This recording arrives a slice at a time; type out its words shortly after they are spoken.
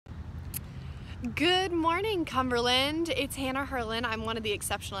Good morning, Cumberland. It's Hannah Heurlin. I'm one of the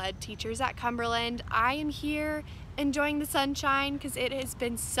exceptional ed teachers at Cumberland. I am here enjoying the sunshine because it has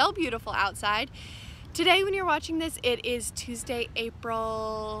been so beautiful outside. Today, when you're watching this, it is Tuesday,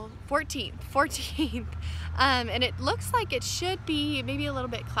 April 14th. And it looks like it should be maybe a little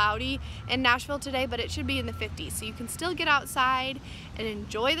bit cloudy in Nashville today, but it should be in the 50s. So you can still get outside and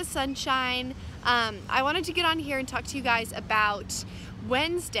enjoy the sunshine. I wanted to get on here and talk to you guys about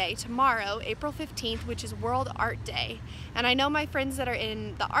Wednesday, tomorrow, April 15th, which is World Art Day. And I know my friends that are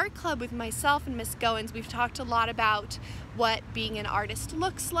in the art club with myself and Miss Goins, we've talked a lot about what being an artist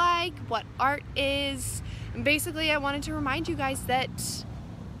looks like, what art is. And basically, I wanted to remind you guys that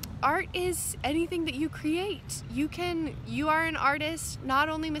art is anything that you create. You are an artist, not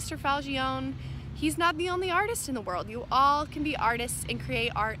only Mr. Falgione. He's not the only artist in the world. You all can be artists and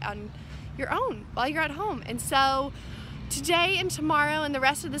create art on your own while you're at home. And so today and tomorrow and the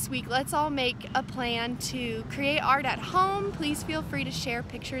rest of this week, let's all make a plan to create art at home. Please feel free to share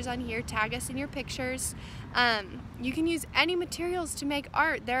pictures on here, tag us in your pictures. You can use any materials to make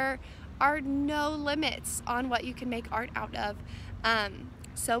art. There are no limits on what you can make art out of.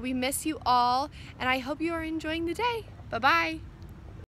 So we miss you all, and I hope you are enjoying the day. Bye-bye.